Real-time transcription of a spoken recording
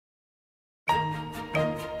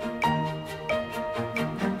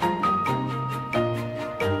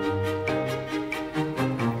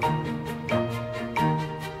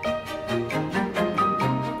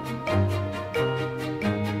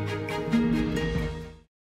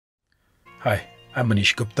Hi, I'm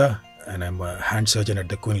Manish Gupta and I'm a hand surgeon at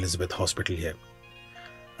the Queen Elizabeth Hospital here.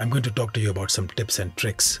 I'm going to talk to you about some tips and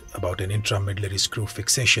tricks about an intramedullary screw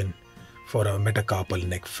fixation for a metacarpal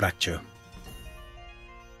neck fracture.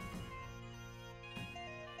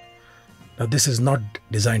 Now, this is not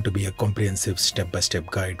designed to be a comprehensive step-by-step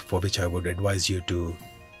guide, for which I would advise you to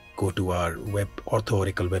go to our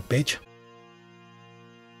OrthOracle webpage.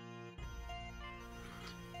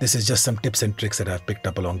 This is just some tips and tricks that I've picked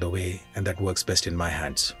up along the way and that works best in my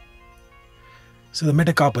hands. So the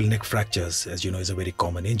metacarpal neck fractures, as you know, is a very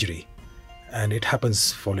common injury, and it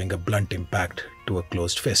happens following a blunt impact to a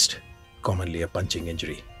closed fist, commonly a punching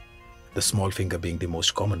injury, the small finger being the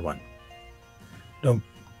most common one. Now,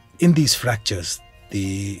 in these fractures,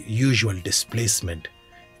 the usual displacement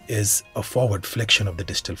is a forward flexion of the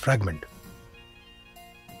distal fragment.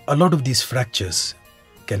 A lot of these fractures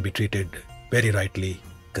can be treated very rightly,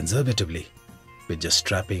 conservatively, with just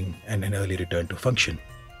strapping and an early return to function.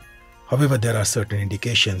 However, there are certain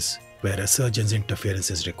indications where a surgeon's interference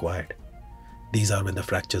is required. These are when the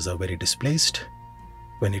fractures are very displaced,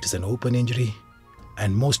 when it is an open injury,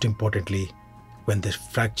 and most importantly, when the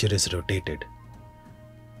fracture is rotated.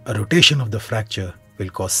 A rotation of the fracture will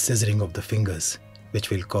cause scissoring of the fingers, which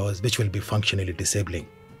will be functionally disabling.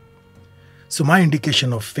 So my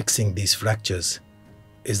indication of fixing these fractures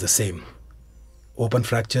is the same: open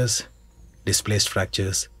fractures, displaced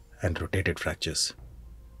fractures, and rotated fractures.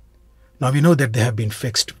 Now we know that they have been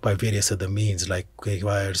fixed by various other means like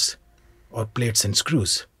K-wires or plates and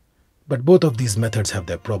screws, but both of these methods have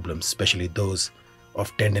their problems, especially those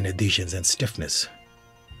of tendon adhesions and stiffness.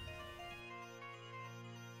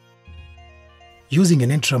 Using an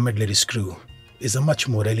intramedullary screw is a much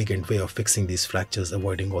more elegant way of fixing these fractures,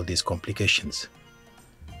 avoiding all these complications.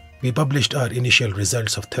 We published our initial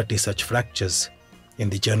results of 30 such fractures in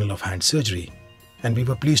the Journal of Hand Surgery, and we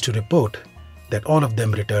were pleased to report that all of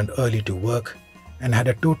them returned early to work and had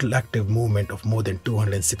a total active movement of more than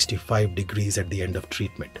 265 degrees at the end of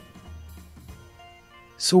treatment.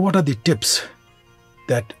 So what are the tips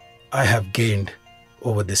that I have gained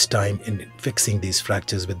over this time in fixing these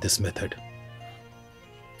fractures with this method?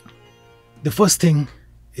 The first thing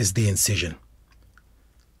is the incision.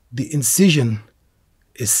 The incision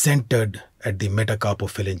is centered at the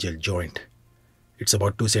metacarpophalangeal joint. It's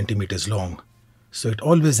about 2 centimeters long, so it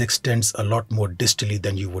always extends a lot more distally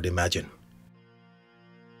than you would imagine.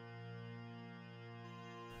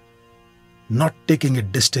 Not taking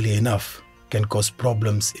it distally enough can cause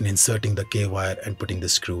problems in inserting the K-wire and putting the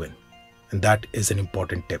screw in, and that is an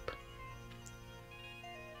important tip.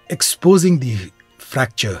 Exposing the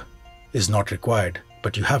fracture is not required,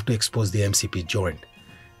 but you have to expose the MCP joint,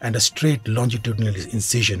 and a straight longitudinal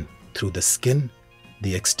incision through the skin,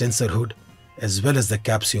 the extensor hood, as well as the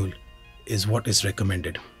capsule is what is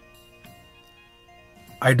recommended.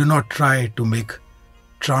 I do not try to make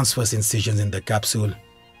transverse incisions in the capsule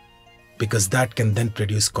because that can then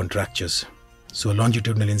produce contractures. So a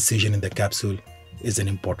longitudinal incision in the capsule is an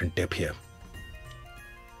important tip here.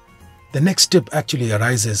 The next tip actually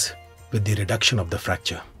arises with the reduction of the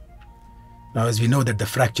fracture. Now, as we know that the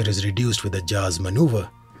fracture is reduced with a Jar's maneuver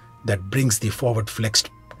that brings the forward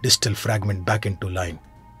flexed distal fragment back into line.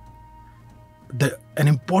 An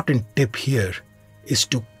important tip here is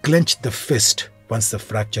to clench the fist once the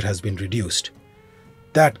fracture has been reduced.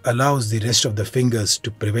 That allows the rest of the fingers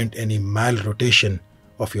to prevent any malrotation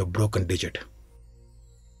of your broken digit.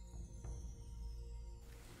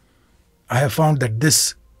 I have found that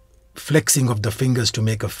this flexing of the fingers to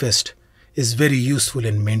make a fist is very useful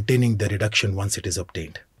in maintaining the reduction once it is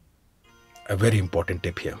obtained. A very important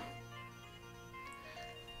tip here.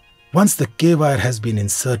 Once the K-wire has been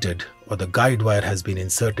inserted or the guide wire has been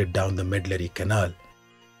inserted down the medullary canal,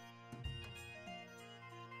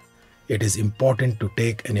 it is important to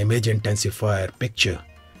take an image intensifier picture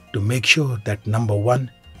to make sure that number one,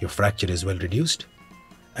 your fracture is well reduced,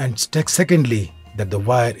 and secondly, that the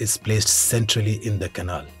wire is placed centrally in the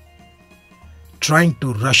canal. Trying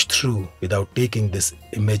to rush through without taking this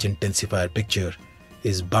image intensifier picture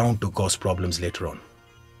is bound to cause problems later on.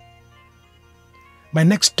 My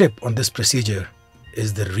next tip on this procedure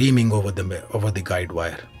is the reaming over the guide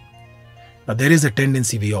wire. Now, there is a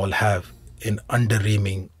tendency we all have in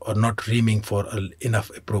under-reaming or not reaming for enough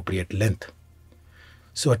appropriate length.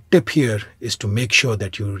 So a tip here is to make sure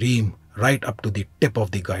that you ream right up to the tip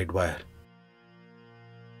of the guide wire.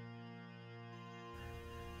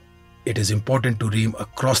 It is important to ream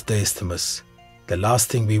across the isthmus. The last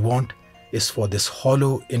thing we want is for this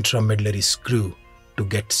hollow intramedullary screw to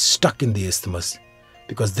get stuck in the isthmus,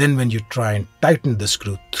 because then when you try and tighten the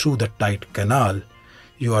screw through the tight canal,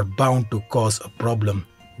 you are bound to cause a problem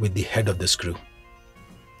with the head of the screw.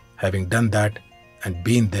 Having done that and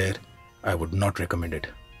been there, I would not recommend it.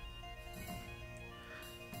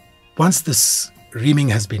 Once this reaming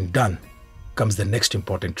has been done, comes the next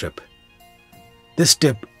important tip. This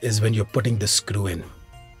tip is when you're putting the screw in.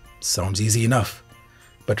 Sounds easy enough,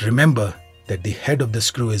 but remember that the head of the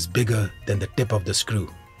screw is bigger than the tip of the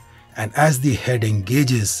screw, and as the head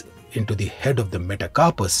engages into the head of the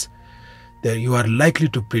metacarpus, there you are likely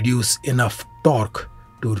to produce enough torque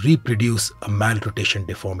to reproduce a malrotation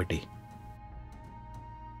deformity.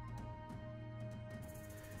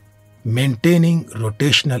 Maintaining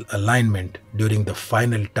rotational alignment during the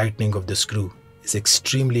final tightening of the screw is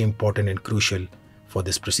extremely important and crucial for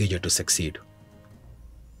this procedure to succeed.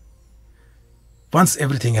 Once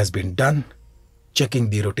everything has been done, checking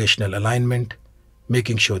the rotational alignment,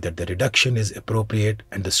 making sure that the reduction is appropriate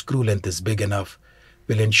and the screw length is big enough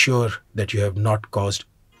will ensure that you have not caused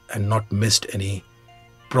and not missed any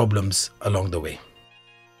problems along the way.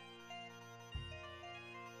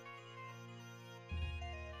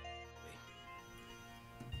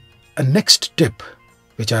 A next tip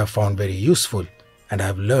which I have found very useful and I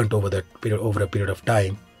have learned over a period of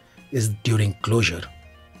time is during closure.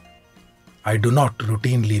 I do not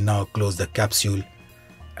routinely now close the capsule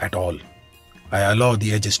at all. I allow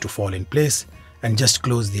the edges to fall in place and just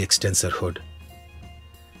close the extensor hood.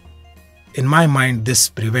 In my mind, this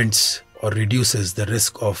prevents or reduces the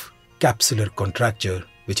risk of capsular contracture,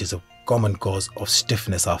 which is a common cause of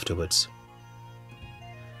stiffness afterwards.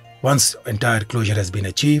 Once entire closure has been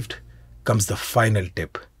achieved, comes the final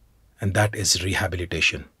tip, and that is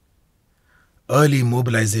rehabilitation. Early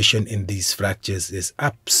mobilization in these fractures is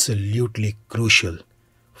absolutely crucial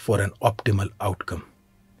for an optimal outcome.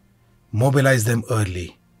 Mobilize them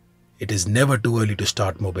early. It is never too early to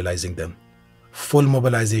start mobilizing them. Full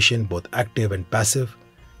mobilization, both active and passive,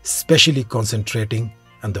 especially concentrating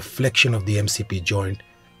on the flexion of the MCP joint,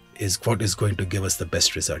 is what is going to give us the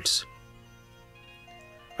best results.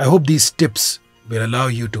 I hope these tips will allow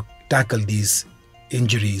you to tackle these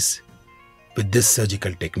injuries with this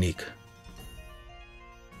surgical technique.